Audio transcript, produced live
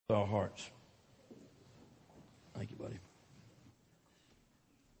our hearts. Thank you, buddy.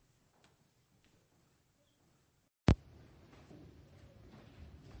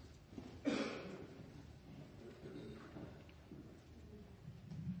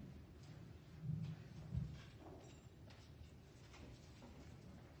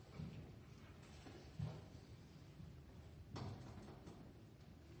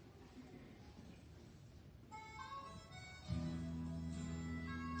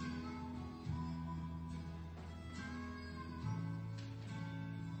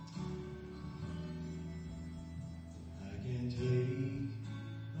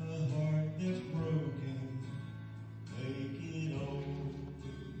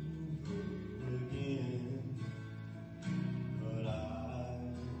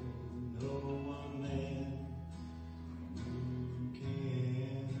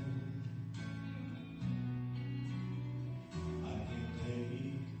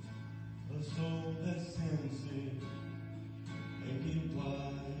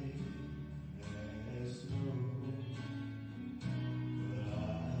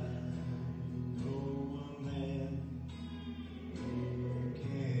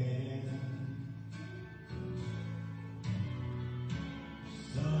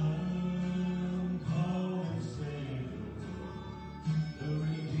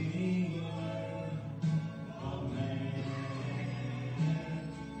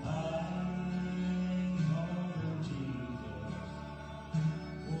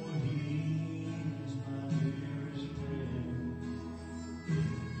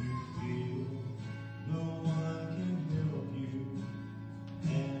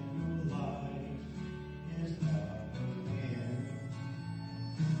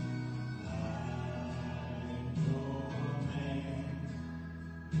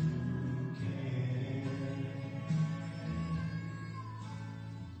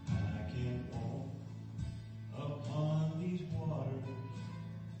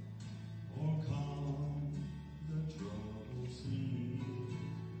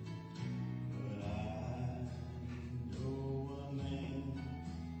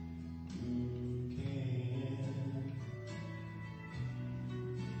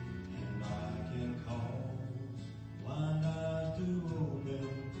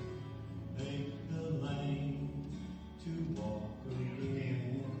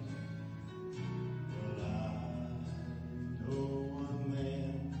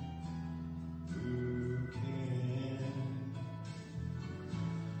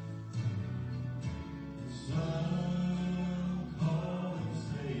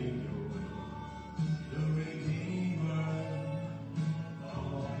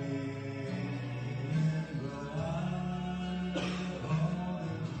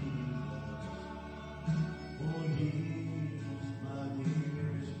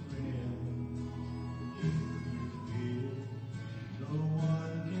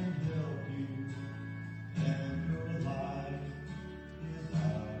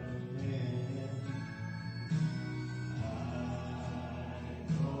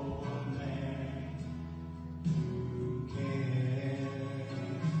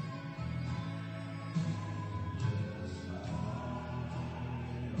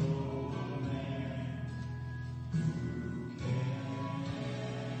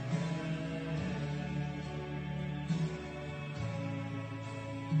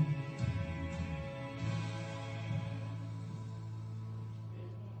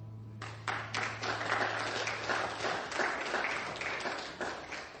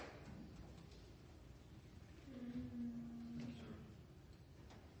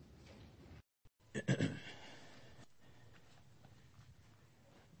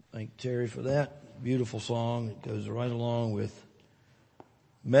 Thank Terry for that beautiful song. It goes right along with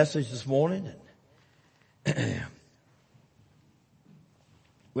message this morning.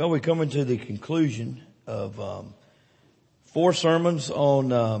 Well, we're coming to the conclusion of 4 sermons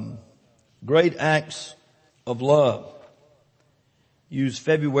on great acts of love. Use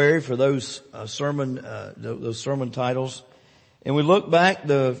February for those sermon titles, and we look back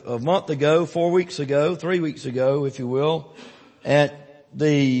a month ago, 4 weeks ago, 3 weeks ago, if you will, at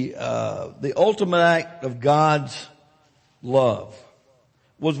the ultimate act of God's love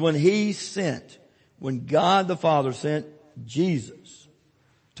was when God the Father sent Jesus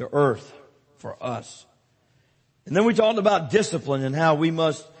to earth for us. And then we talked about discipline and how we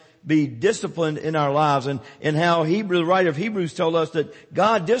must be disciplined in our lives, and how the writer of Hebrews told us that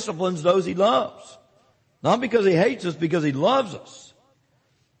God disciplines those He loves. Not because He hates us, because He loves us.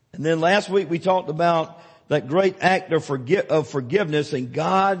 And then last week we talked about that great act of forgiveness, and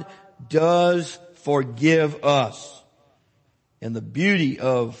God does forgive us. and the beauty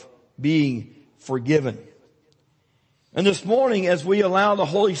of being forgiven. And this morning, as we allow the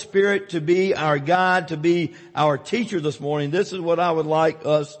Holy Spirit to be our guide, to be our teacher this morning, this is what I would like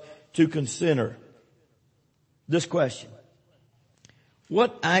us to consider. This question: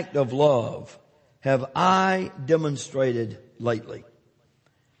 what act of love have I demonstrated lately?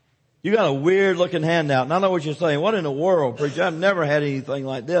 You got a weird looking handout, and I know what you're saying. What in the world, preacher? I've never had anything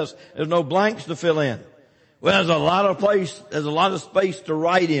like this. There's no blanks to fill in. Well, there's a lot of space to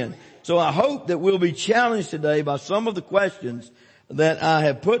write in. So I hope that we'll be challenged today by some of the questions that I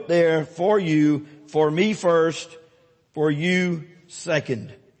have put there for you, for me first, for you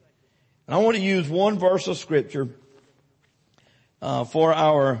second. And I want to use one verse of scripture, for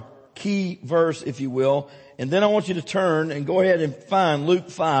our key verse, if you will. And then I want you to turn and go ahead and find Luke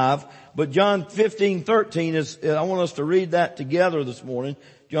 5. But John 15:13 I want us to read that together this morning.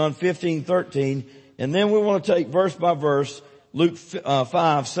 John 15:13. And then we want to take verse by verse, Luke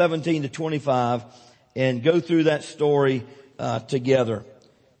 5:17 to 25, and go through that story together.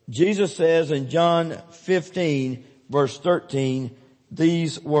 Jesus says in John 15 verse 13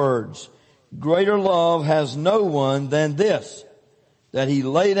 these words: greater love has no one than this, that he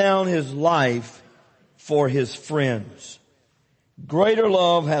lay down his life for his friends. Greater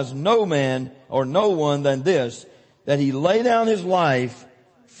love has no man or no one than this, that he lay down his life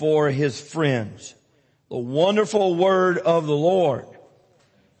for his friends. The wonderful word of the Lord.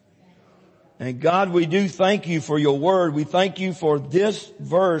 And God, we do thank you for your word. We thank you for this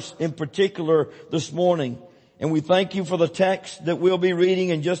verse in particular this morning. And we thank you for the text that we'll be reading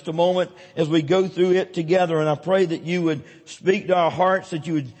in just a moment as we go through it together. And I pray that you would speak to our hearts, that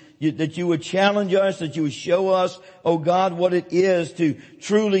you would challenge us, that you would show us, oh God, what it is to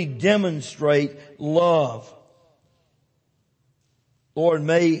truly demonstrate love. Lord,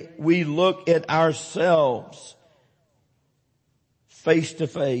 may we look at ourselves face to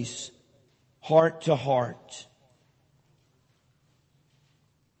face, heart to heart,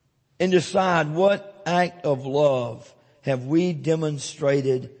 and decide what act of love have we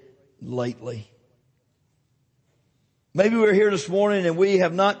demonstrated lately. Maybe we're here this morning and we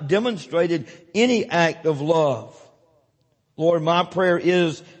have not demonstrated any act of love. Lord, my prayer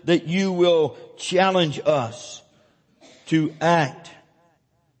is that you will challenge us to act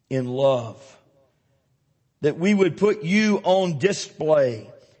in love. That we would put you on display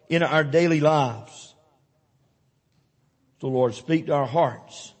in our daily lives. So Lord, speak to our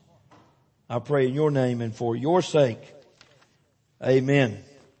hearts. I pray in your name and for your sake. Amen.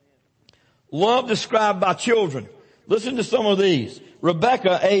 Love described by children. Listen to some of these.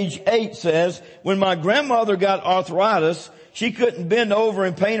 Rebecca, age 8, says, when my grandmother got arthritis, she couldn't bend over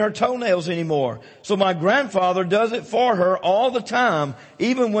and paint her toenails anymore. So my grandfather does it for her all the time,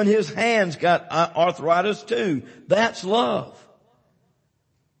 even when his hands got arthritis too. That's love.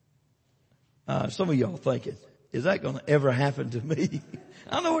 Some of y'all thinking, is that going to ever happen to me?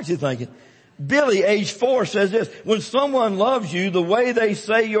 I know what you're thinking. Billy, age 4, says this: when someone loves you, the way they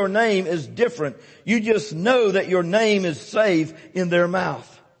say your name is different. You just know that your name is safe in their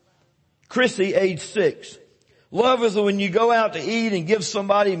mouth. Chrissy, age 6. Love is when you go out to eat and give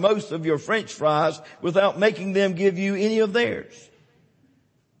somebody most of your French fries without making them give you any of theirs.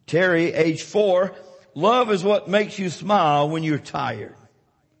 Terry, age 4. Love is what makes you smile when you're tired.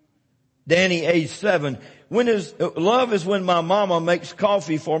 Danny, age 7. Love is when my mama makes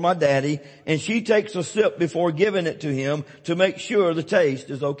coffee for my daddy and she takes a sip before giving it to him to make sure the taste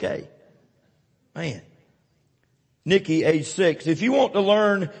is okay. Man. Nikki, age 6. If you want to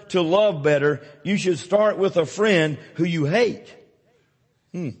learn to love better, you should start with a friend who you hate.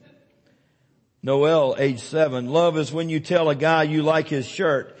 Noel, age 7. Love is when you tell a guy you like his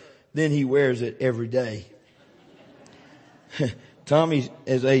shirt, then he wears it every day. Tommy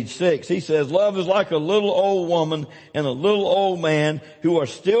is age 6. He says, love is like a little old woman and a little old man who are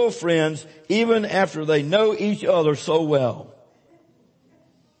still friends even after they know each other so well.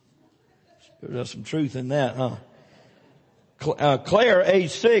 There's some truth in that, huh? Claire,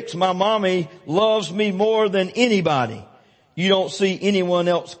 age 6. My mommy loves me more than anybody. You don't see anyone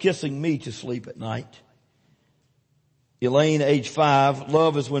else kissing me to sleep at night. Elaine, age 5.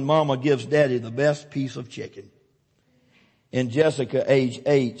 Love is when mama gives daddy the best piece of chicken. And Jessica, age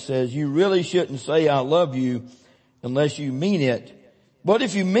 8, says, you really shouldn't say I love you unless you mean it. But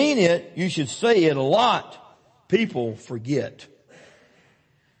if you mean it, you should say it a lot. People forget.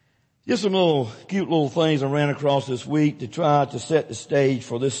 Just some cute little things I ran across this week to try to set the stage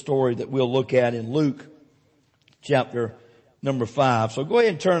for this story that we'll look at in Luke chapter number 5. So go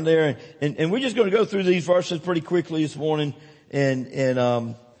ahead and turn there, and we're just going to go through these verses pretty quickly this morning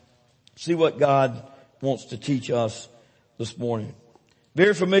and see what God wants to teach us this morning.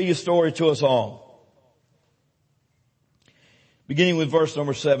 Very familiar story to us all. Beginning with verse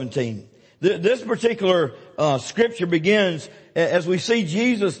number 17. This particular scripture begins as we see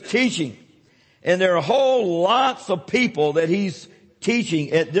Jesus teaching. And there are whole lots of people that he's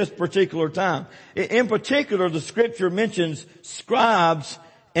teaching at this particular time. In particular, the scripture mentions scribes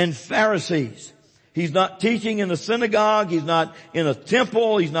and Pharisees. He's not teaching in a synagogue. He's not in a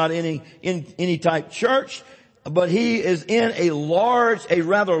temple. He's not in any type church. But he is in a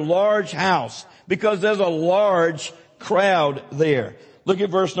rather large house because there's a large crowd there. Look at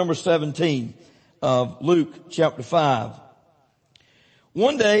verse number 17 of Luke chapter 5.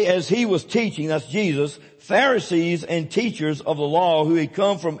 One day as he was teaching, that's Jesus, Pharisees and teachers of the law who had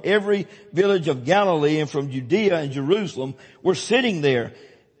come from every village of Galilee and from Judea and Jerusalem were sitting there.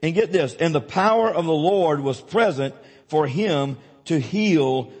 And get this, and the power of the Lord was present for him to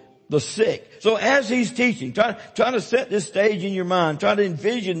heal the sick. So as he's teaching, try to set this stage in your mind. Try to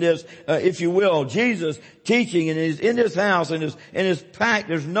envision this, if you will. Jesus teaching, and he's in this house, and it's packed.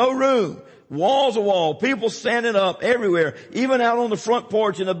 There's no room. Walls to wall. People standing up everywhere. Even out on the front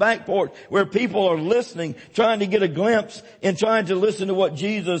porch and the back porch where people are listening, trying to get a glimpse and trying to listen to what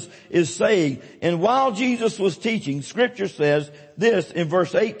Jesus is saying. And while Jesus was teaching, scripture says this in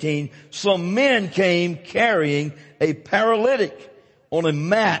verse 18, some men came carrying a paralytic on a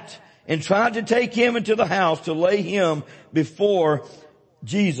mat and tried to take him into the house to lay him before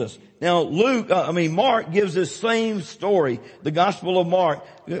Jesus. Now Mark gives this same story. The Gospel of Mark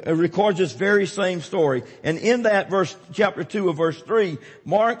records this very same story. And in that chapter 2 of verse 3,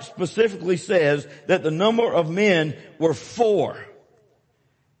 Mark specifically says that the number of men were 4.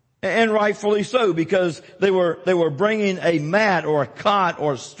 And rightfully so, because they were bringing a mat or a cot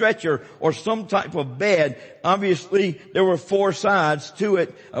or a stretcher or some type of bed. Obviously, there were 4 sides to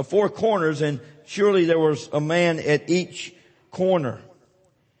it, 4 corners, and surely there was a man at each corner.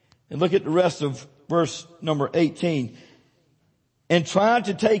 And look at the rest of verse number 18. And tried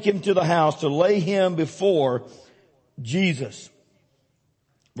to take him to the house to lay him before Jesus.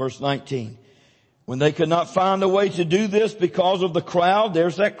 Verse 19. When they could not find a way to do this because of the crowd,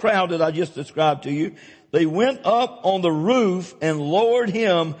 there's that crowd that I just described to you, they went up on the roof and lowered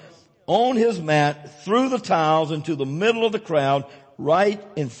him on his mat through the tiles into the middle of the crowd, right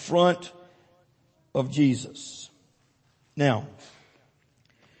in front of Jesus. Now,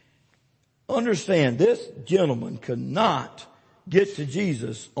 understand, this gentleman could not get to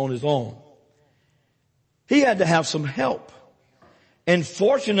Jesus on his own. He had to have some help. And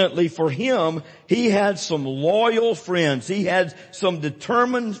fortunately for him, he had some loyal friends. He had some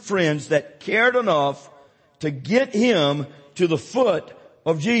determined friends that cared enough to get him to the foot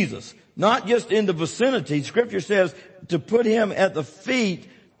of Jesus. Not just in the vicinity. Scripture says to put him at the feet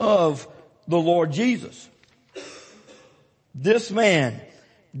of the Lord Jesus. This man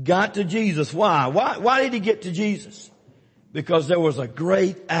got to Jesus. Why? Why did he get to Jesus? Because there was a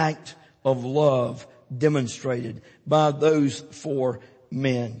great act of love demonstrated by those 4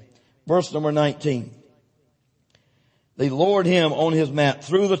 men. Verse number 19. They lowered him on his mat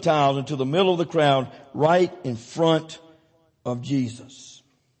through the tiles into the middle of the crowd, right in front of Jesus.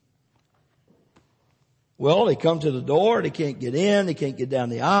 Well, they come to the door. They can't get in. They can't get down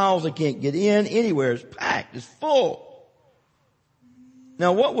the aisles. They can't get in anywhere. It's packed. It's full.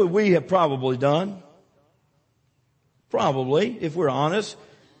 Now, what would we have probably done? Probably, if we're honest,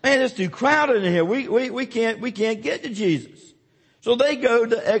 man, it's too crowded in here. We can't get to Jesus. So they go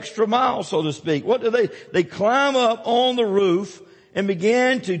the extra mile, so to speak. What do? They climb up on the roof and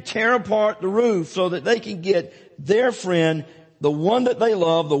begin to tear apart the roof so that they can get their friend, the one that they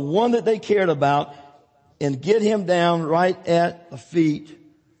love, the one that they cared about, and get him down right at the feet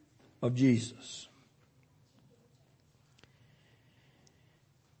of Jesus.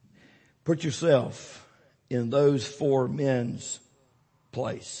 Put yourself in those 4 men's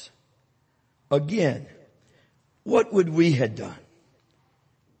place. Again, what would we have done?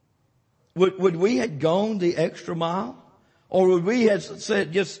 Would we have gone the extra mile? Or would we have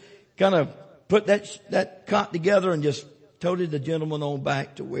said, just kind of put that cot together and just toted the gentleman on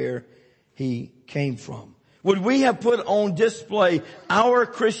back to where he came from? Would we have put on display our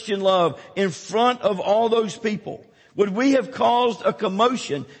Christian love in front of all those people? Would we have caused a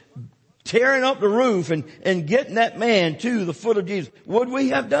commotion, tearing up the roof and getting that man to the foot of Jesus? Would we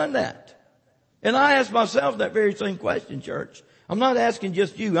have done that? And I ask myself that very same question, church. I'm not asking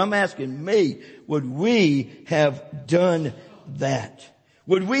just you. I'm asking me. Would we have done that?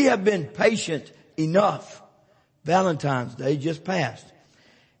 Would we have been patient enough? Valentine's Day just passed.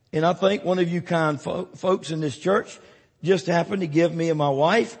 And I think one of you kind folks in this church just happened to give me and my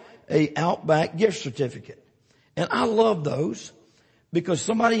wife a Outback gift certificate. And I love those because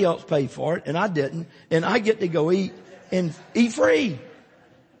somebody else paid for it and I didn't. And I get to go eat free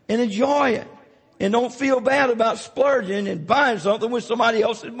and enjoy it. And don't feel bad about splurging and buying something with somebody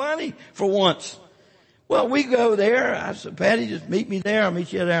else's money for once. Well, we go there. I said, Patty, just meet me there. I'll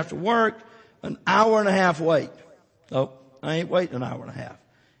meet you after work. An hour and a half wait. Oh, I ain't waiting an hour and a half.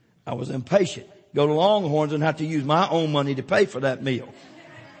 I was impatient. Go to Longhorns and have to use my own money to pay for that meal.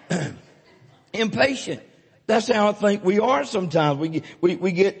 Impatient. That's how I think we are sometimes.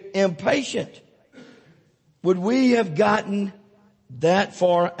 We get impatient. Would we have gotten that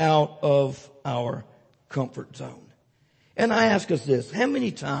far out of our comfort zone? And I ask us this, how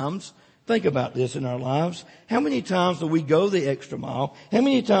many times, think about this in our lives, how many times do we go the extra mile? How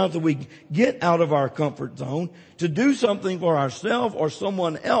many times do we get out of our comfort zone to do something for ourselves or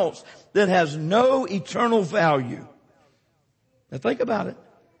someone else that has no eternal value? Now think about it.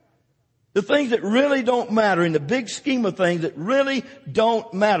 The things that really don't matter in the big scheme of things that really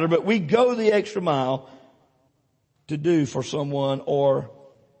don't matter, but we go the extra mile to do for someone or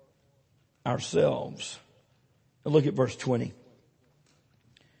ourselves. Now look at verse 20.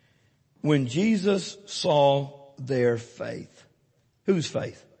 When Jesus saw their faith. Whose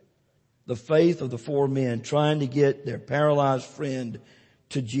faith? The faith of the four men trying to get their paralyzed friend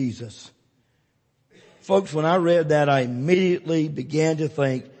to Jesus. Folks, when I read that, I immediately began to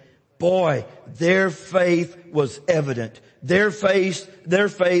think, boy, their faith was evident. Their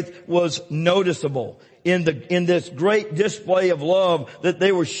faith was noticeable in this great display of love that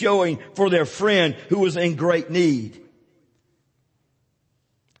they were showing for their friend who was in great need.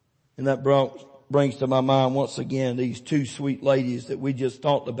 And that brings to my mind once again these two sweet ladies that we just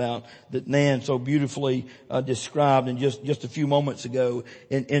talked about, that Nan so beautifully described in just a few moments ago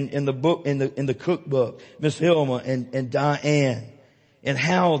in the book, in the cookbook, Miss Hilma and Diane. And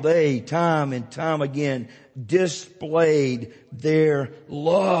how they, time and time again, displayed their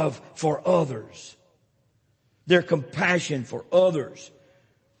love for others. Their compassion for others.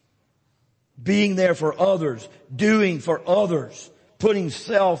 Being there for others. Doing for others. Putting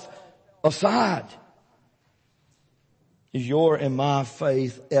self aside. Is your and my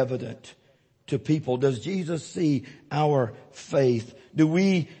faith evident to people? Does Jesus see our faith? Do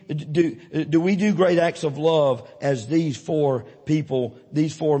we do great acts of love as these four people,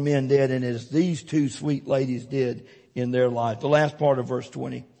 these four men did, and as these two sweet ladies did in their life? The last part of verse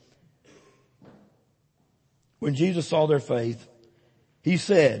 20. When Jesus saw their faith, he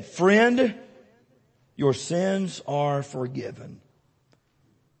said, "Friend, your sins are forgiven."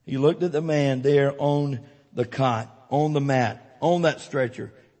 He looked at the man there on the cot, on the mat, on that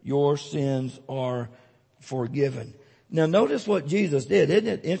stretcher. Your sins are forgiven. Now notice what Jesus did. Isn't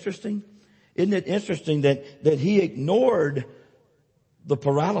it interesting? Isn't it interesting that he ignored the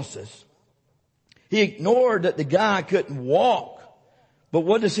paralysis? He ignored that the guy couldn't walk. But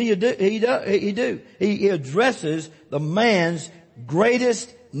what does he do? He addresses the man's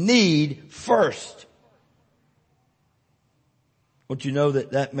greatest need first. Don't you know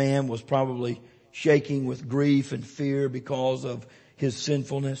that man was probably shaking with grief and fear because of his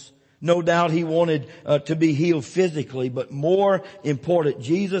sinfulness? No doubt he wanted to be healed physically, but more important,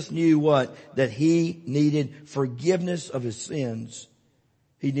 Jesus knew what? That he needed forgiveness of his sins.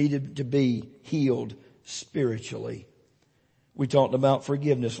 He needed to be healed spiritually. We talked about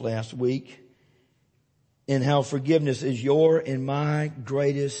forgiveness last week and how forgiveness is your and my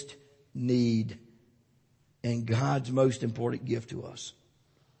greatest need and God's most important gift to us.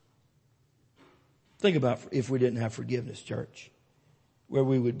 Think about if we didn't have forgiveness, church, where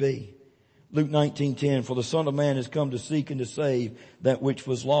we would be. Luke 19:10, for the Son of Man has come to seek and to save that which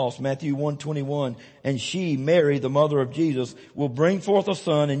was lost. Matthew 1:21, and she, Mary, the mother of Jesus, will bring forth a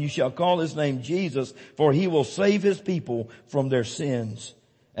son, and you shall call his name Jesus, for he will save his people from their sins.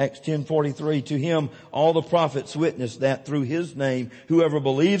 Acts 10:43, to him all the prophets witness that through his name whoever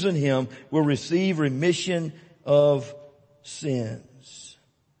believes in him will receive remission of sins.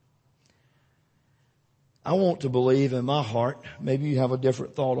 I want to believe in my heart, maybe you have a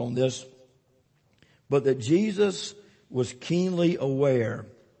different thought on this, but that Jesus was keenly aware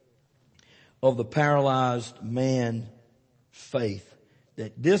of the paralyzed man's faith.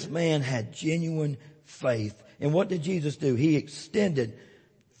 That this man had genuine faith. And what did Jesus do? He extended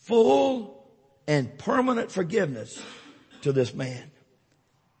full and permanent forgiveness to this man.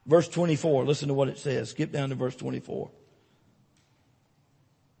 Verse 24, listen to what it says. Skip down to verse 24.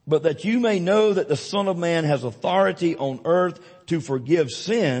 But that you may know that the Son of Man has authority on earth to forgive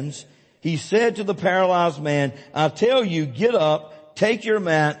sins, he said to the paralyzed man, I tell you, get up, take your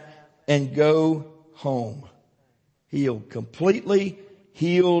mat, and go home. Healed completely,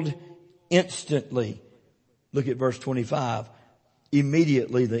 healed instantly. Look at verse 25.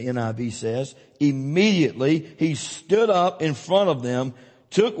 Immediately, the NIV says, immediately he stood up in front of them,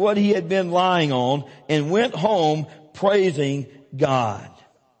 took what he had been lying on, and went home praising God.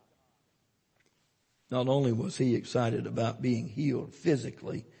 Not only was he excited about being healed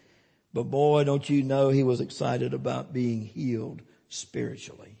physically, but boy, don't you know he was excited about being healed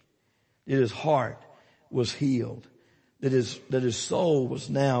spiritually. That his heart was healed. That his soul was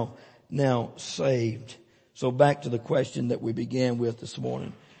now saved. So back to the question that we began with this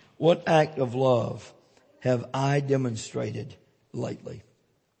morning. What act of love have I demonstrated lately?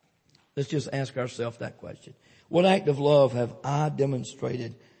 Let's just ask ourselves that question. What act of love have I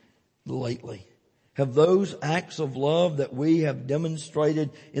demonstrated lately? Have those acts of love that we have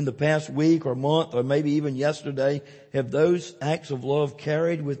demonstrated in the past week or month or maybe even yesterday, have those acts of love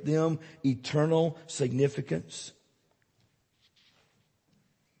carried with them eternal significance?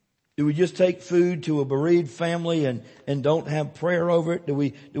 Do we just take food to a bereaved family and don't have prayer over it? Do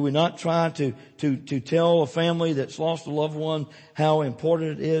we not try to tell a family that's lost a loved one how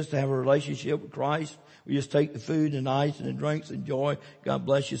important it is to have a relationship with Christ? We just take the food and ice and the drinks and joy. God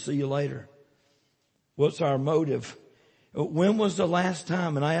bless you. See you later. What's our motive? When was the last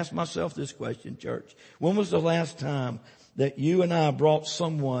time, and I ask myself this question, church, when was the last time that you and I brought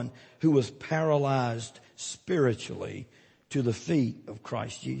someone who was paralyzed spiritually to the feet of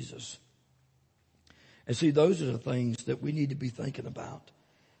Christ Jesus? And see, those are the things that we need to be thinking about.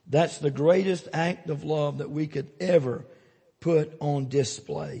 That's the greatest act of love that we could ever put on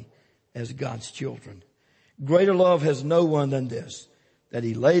display as God's children. Greater love has no one than this, that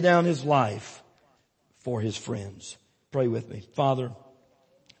he lay down his life for his friends. Pray with me. Father,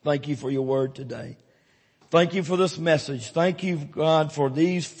 thank you for your word today. Thank you for this message. Thank you, God, for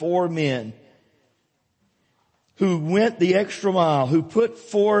these 4 men who went the extra mile, who put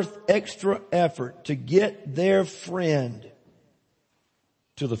forth extra effort to get their friend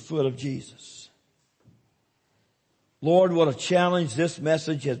to the foot of Jesus. Lord, what a challenge this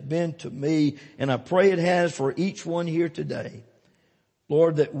message has been to me, and I pray it has for each one here today.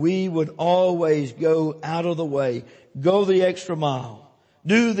 Lord, that we would always go out of the way, go the extra mile,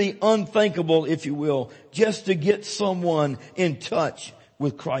 do the unthinkable, if you will, just to get someone in touch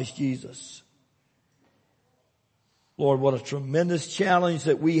with Christ Jesus. Lord, what a tremendous challenge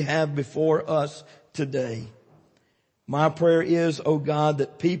that we have before us today. My prayer is, oh God,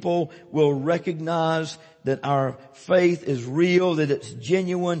 that people will recognize that our faith is real, that it's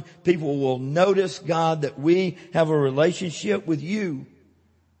genuine. People will notice, God, that we have a relationship with you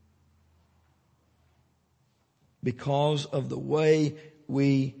because of the way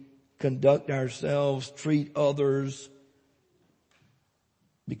we conduct ourselves, treat others,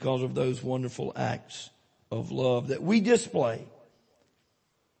 because of those wonderful acts of love that we display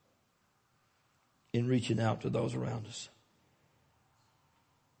in reaching out to those around us.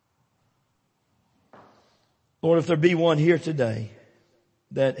 Lord, if there be one here today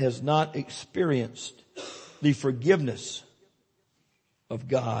that has not experienced the forgiveness of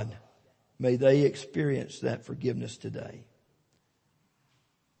God, may they experience that forgiveness today.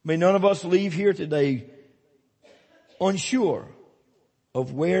 May none of us leave here today unsure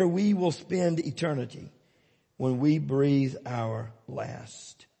of where we will spend eternity when we breathe our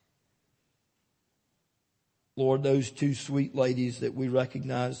last. Lord, those 2 sweet ladies that we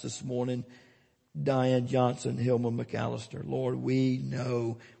recognize this morning, Diane Johnson, Hilma McAllister. Lord, we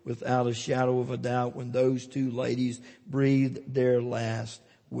know without a shadow of a doubt when those 2 ladies breathed their last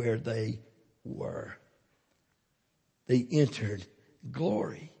where they were. They entered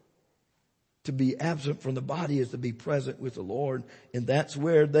glory. To be absent from the body is to be present with the Lord. And that's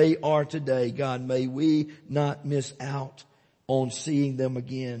where they are today. God, may we not miss out on seeing them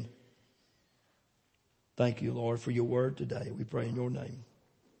again. Thank you, Lord, for your word today. We pray in your name.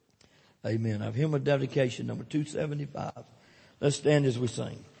 Amen. Of hymn of dedication number 275. Let's stand as we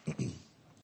sing.